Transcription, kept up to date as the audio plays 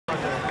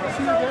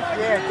see you again?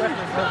 Yeah,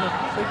 definitely.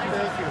 Thank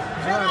you.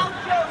 Head out,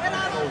 Joe. Head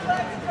out on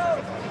flag, Joe.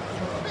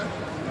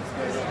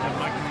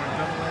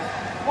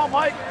 Come on,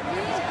 Mike.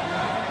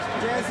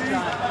 Jazzy.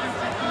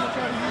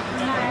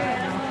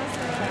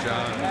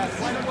 John.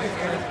 Right away,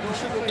 Aaron. You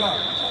should go up.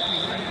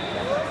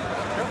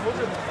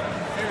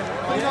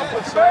 Clean up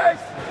with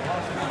space.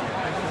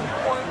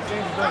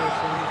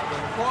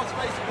 Cross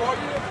face, ball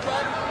you in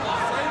front.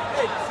 Same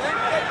thing, same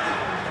thing.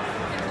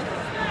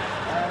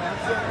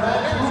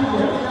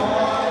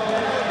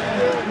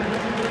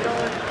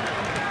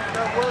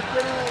 Start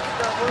working it.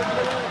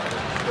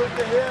 Scoop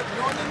the hip.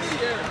 You're on the knee,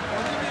 Aaron.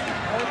 On the knee.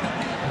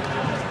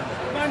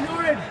 Come on,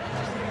 Noren.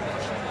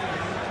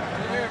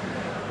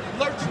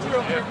 Lurch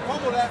drill here.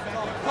 Pummel that.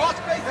 Cross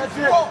face That's is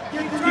it. raw.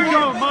 Get the Keep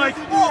going, Mike.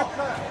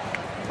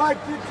 Mike,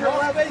 get your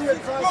Cross left face knee is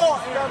across raw.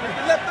 the stomach.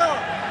 Your left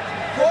arm.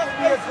 Cross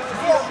face is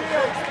raw.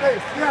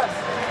 Space, yes.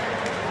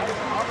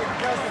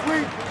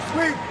 Sweep.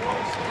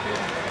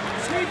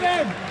 Sweep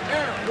in.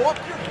 Aaron, walk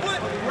your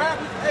foot. Grab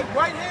his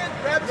right hand.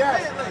 Grab his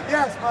pant leg.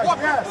 Yes, Mike, walk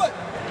yes. your foot.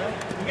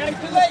 Get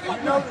your leg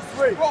up. know the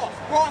sweep.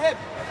 Raw heavy.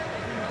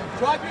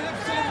 Drive your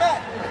hips to the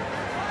mat.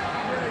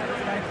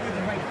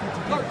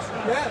 Lurch.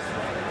 Yes.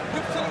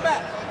 Hips to the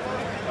mat.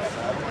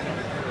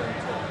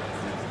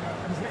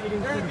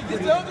 Aaron, if you get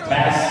the other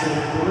Master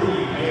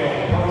 3, male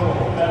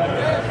purple feather.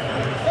 yes.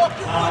 Walk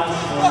your foot to the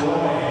front.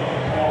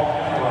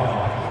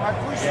 I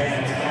push it.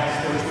 Against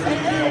Master 3, Hey,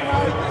 Aaron,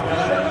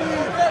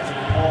 Paul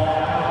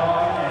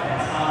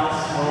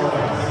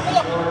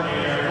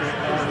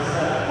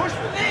Push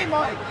the knee,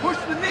 Mike. Push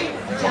the knee.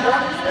 Recompose.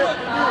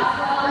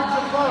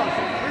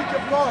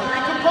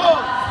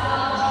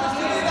 Push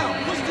the knee down.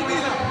 Push the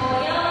knee down.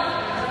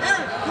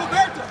 Aaron,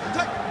 Roberto.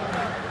 Attack.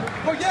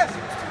 Oh, yes.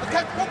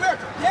 Attack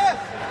Roberto. Yes.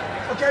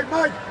 Okay,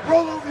 Mike,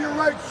 roll over your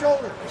right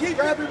shoulder.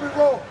 Grab him and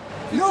roll.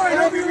 Noren,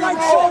 over your right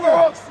Roll, shoulder.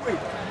 roll, sweep.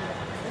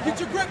 Get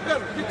your grip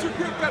better. Get your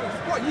grip better.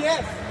 Squat.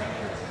 Yes.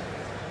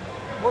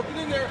 Working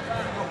in there.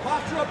 Now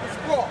posture up and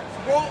sprawl.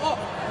 Sprawl up.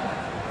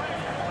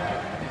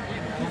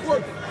 Keep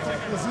working.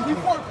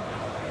 Keep working.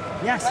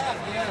 Yes. Pass.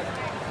 Yes.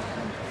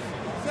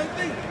 Same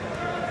thing.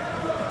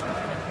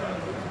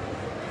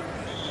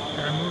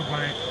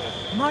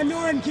 Come on,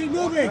 Noren, keep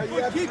moving.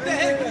 Keep the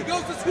head when he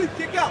goes to sweep.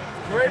 Kick out.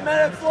 3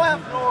 minutes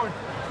left, Noren.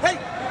 Hey.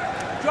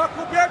 Drop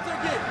Roberto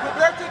again.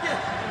 Roberto again.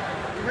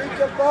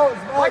 Recompose,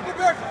 Mike Mike.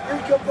 Roberto.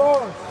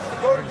 Recompose.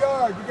 Go to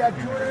guard. You got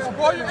 2.5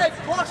 Roll your legs.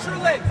 Cross your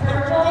legs.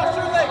 Cross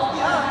your legs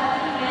behind.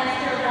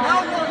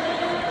 Now work.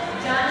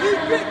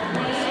 Keep it.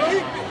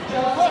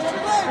 Cross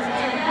your legs.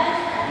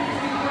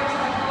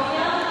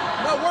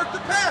 Now work the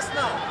pass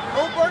now.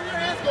 Don't burn your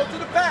hands. Go to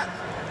the pass.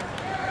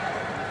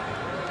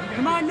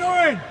 Come on,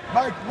 Noren.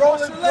 Mike, roll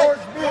him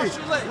towards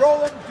me. Roll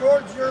him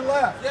towards your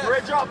left. Yes.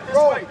 Bridge up this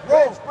way.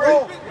 Roll,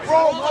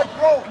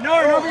 Mike, roll.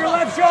 Noren, over your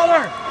left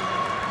shoulder.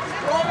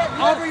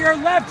 Over your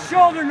left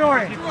shoulder,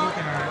 Noren.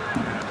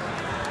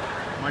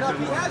 Now, if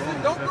he has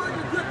it, don't burn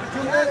your grip. If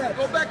he has it,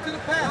 go back to the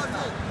pass.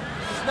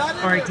 It's not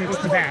in All right, there. takes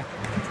Go the back. back.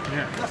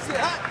 That's it.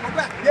 Hot. Go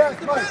back. Yes,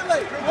 the Mike. pant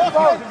leg.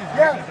 Recompose.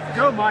 Yes.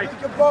 Go, Mike.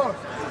 Recompose.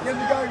 Give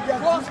the guy, you got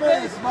Cross 2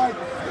 minutes, face. Mike.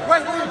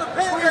 Right hand on the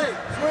pant leg.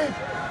 Sweep.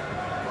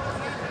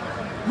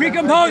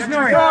 Recompose,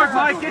 Noren. Guard,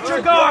 Mike, get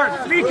your guard.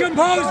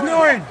 Recompose,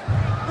 Noren.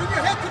 Bring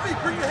your head to me.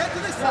 Bring your head to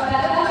this side.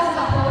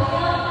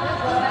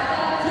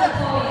 Yes.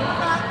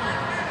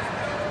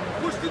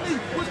 Push the knee.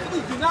 Push the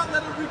knee. Do not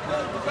let him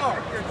reclaim the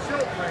guard.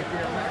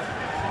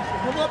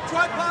 Come up.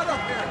 Tripod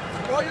up there.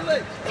 Draw your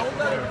legs. Don't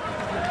let him.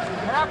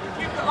 You have to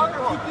keep the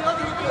underhook. Keep the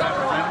underhook.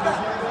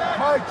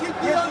 Mike, get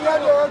the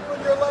underhook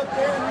with your left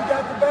hand. You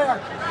got the back.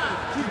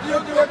 Keep the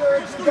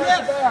underhook. You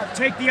got the back.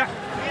 Take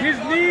his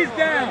knees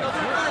down.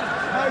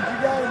 Mike, you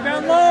got him.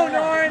 Down low,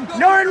 Noren.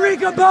 Noren,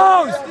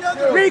 recompose.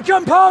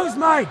 Recompose,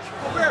 Mike.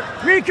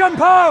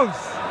 Recompose.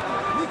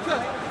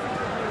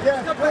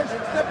 Yeah, push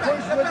with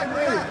the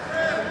knee.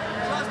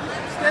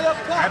 Stay up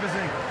top.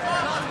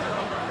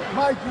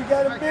 Mike, you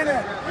got a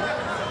minute.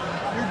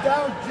 You're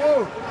down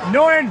 2.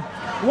 Noren,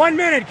 1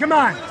 minute. Come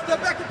on.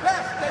 Step back and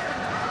pass.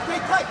 Stay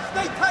tight.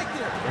 Stay tight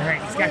there. All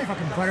right, he's got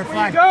fucking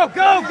butterfly. Go. Over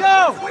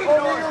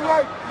your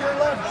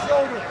left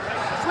shoulder.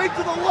 Sweep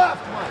to the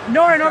left, Mike.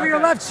 Noren, over your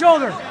left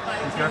shoulder.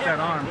 He's got that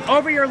arm.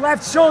 Over your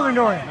left shoulder,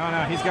 Noren.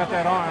 No, he's got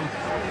that arm.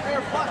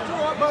 Here, posture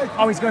up, Mike.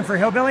 Oh, he's going for a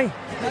hillbilly? He's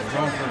going for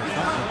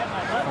something.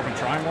 Fucking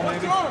triangle, Watch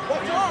maybe? your arm.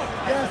 Watch your arm.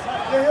 Yes,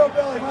 the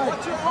hillbilly, Mike.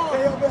 Watch your arm. The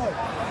hillbilly.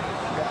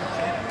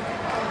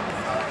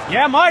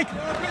 Yeah, Mike.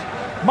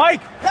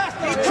 Mike. Pass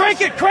now.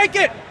 Crank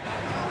it.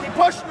 Keep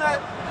pushing that.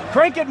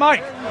 Crank it,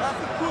 Mike.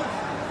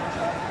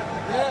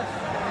 Yes.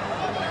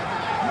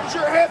 Use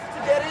your hips to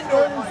get into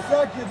it. 30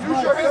 seconds, Mike.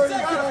 Use your 30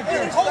 hips.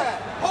 seconds.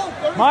 Hold.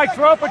 30 Mike, seconds.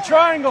 throw up a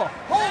triangle.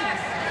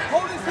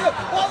 Hold his hip.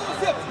 Follow his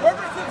hips.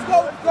 Wherever his hips go.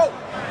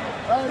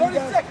 30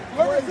 seconds.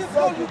 Wherever his hips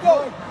go, you go.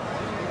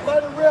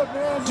 Let it rip,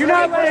 man. Do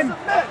not let him.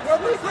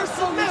 Wherever his hips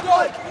go, you go.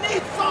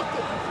 Need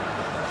something.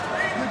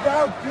 You're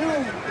down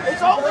 2.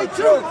 It's only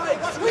 2,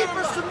 Mike. Sweep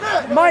or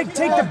submit. Mike,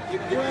 take the.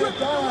 Keep your grip to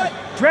the right.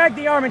 Drag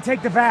the arm and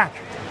take the back.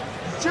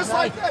 Just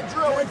like that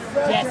drill. Right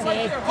Seconds.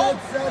 there. Hold.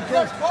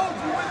 There's hold.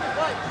 You win the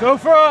fight. Go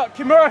for a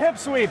Kimura hip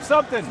sweep,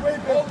 something. Sweep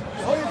him.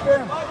 Sweep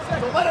him.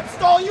 So let him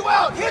stall you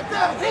out. Hit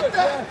that. Hit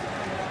that.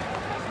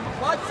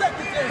 5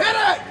 seconds there. Hit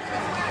it.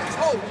 Just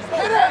hold.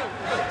 Hit it.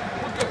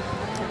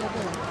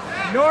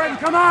 Noren,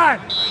 come on.